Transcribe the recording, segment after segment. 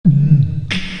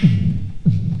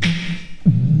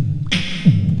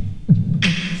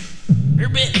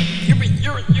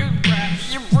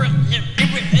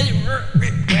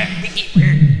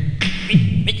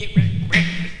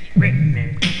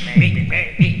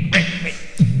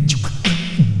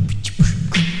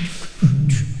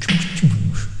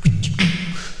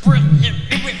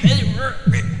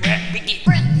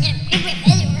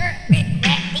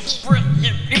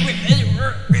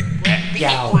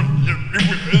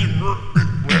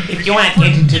If you aren't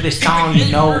dancing to this song, you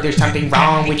know there's something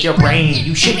wrong with your brain.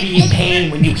 You should be in pain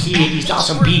when you hear these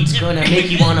awesome beats. Gonna make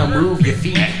you wanna move your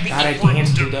feet. Gotta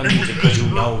dance to the music, cause you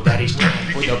know that it's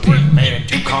time for the big man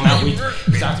to come out with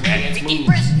these awesome dance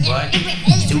moves. What?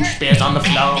 Two spears on the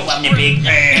floor, I'm the big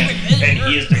man. And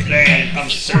here's the plan, I'm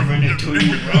serving it to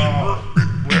you raw.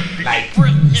 Like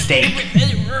steak.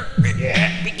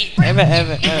 Yeah.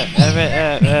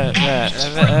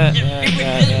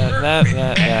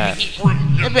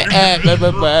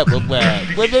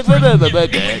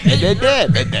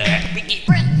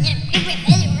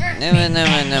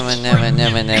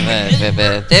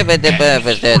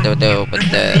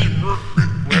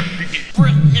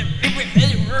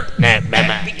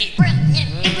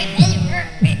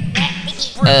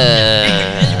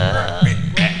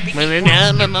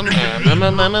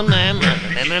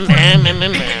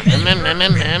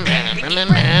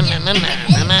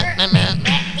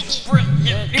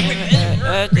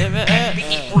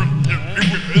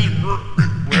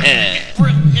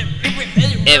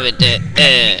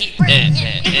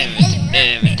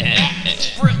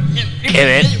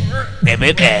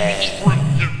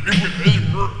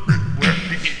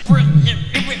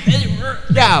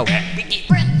 Yo,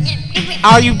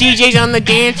 all you DJs on the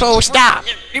dance floor, stop.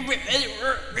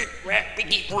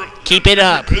 Keep it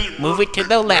up. Move it to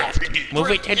the left, move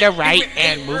it to the right,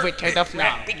 and move it to the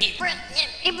floor.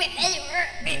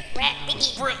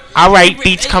 Alright,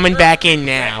 beats coming back in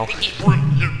now.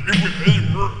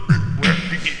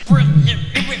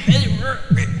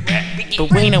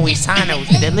 Bueno Isano's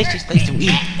a delicious place to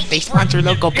eat. They sponsor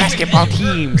local basketball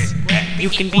teams. You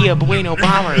can be a Bueno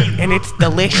bomber, and it's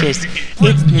delicious.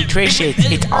 It's nutritious.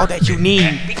 It's all that you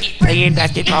need. Playing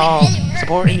basketball,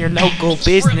 supporting your local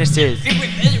businesses.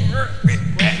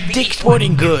 Dick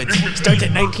Sporting Goods starts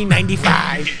at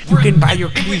 $19.95. You can buy your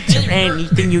cleats or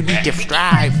anything you need to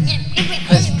strive.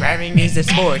 Cause driving is a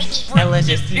sport.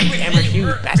 LSSC, Amherst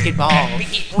Youth, basketball.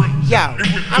 Yo,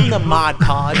 I'm the Mod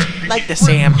Podge, like the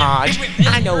Sam Hodge.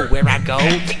 I know where I go.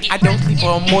 I don't sleep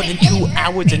for more than 2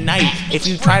 hours a night. If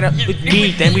you try to with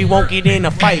me, then we won't get in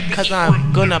a fight. Cause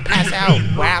I'm gonna pass out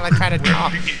while I try to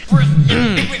talk.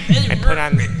 I put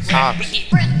on socks.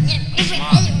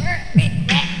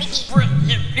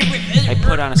 I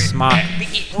put on a smock.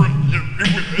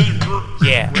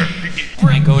 Yeah.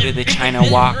 I go to the China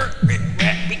Walk.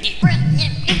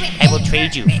 I will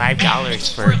trade you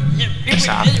 $5 for a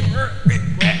sock.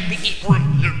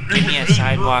 Give me a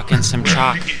sidewalk and some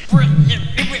chalk.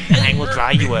 And I will draw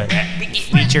you a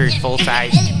featured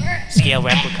full-size scale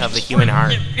replica of the human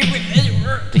heart.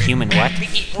 The human what?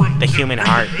 The human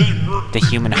heart. The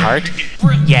human heart?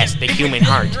 Yes, the human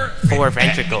heart. 4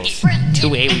 ventricles, 2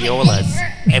 areolas.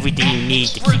 Everything you need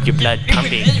to keep your blood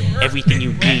pumping. Everything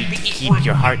you need to keep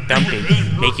your heart thumping.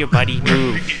 Make your body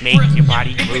move. Make your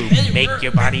body move. Make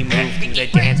your body move to the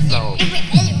dance floor.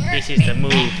 This is the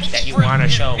move that you want to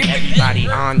show everybody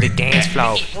on the dance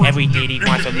floor. Every lady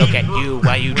wants to look at you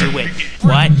while you do it.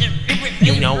 What?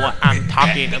 You know what I'm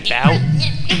talking about?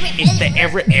 It's the air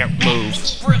move.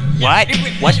 What?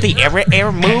 What's the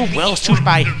air move? Well, shoot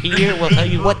by here will tell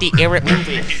you what the air move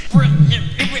is.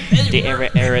 The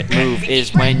air move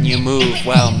is when you move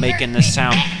while making the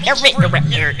sound.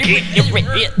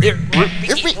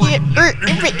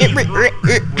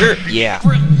 Yeah.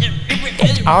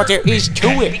 That's all there is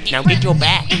to it. Now get your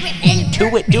back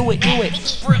into it. Do it.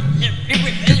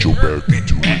 Get your back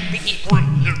into it.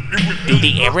 Do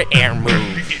the air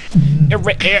move.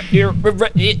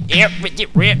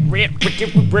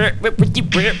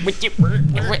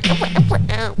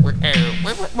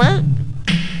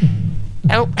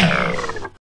 Oh.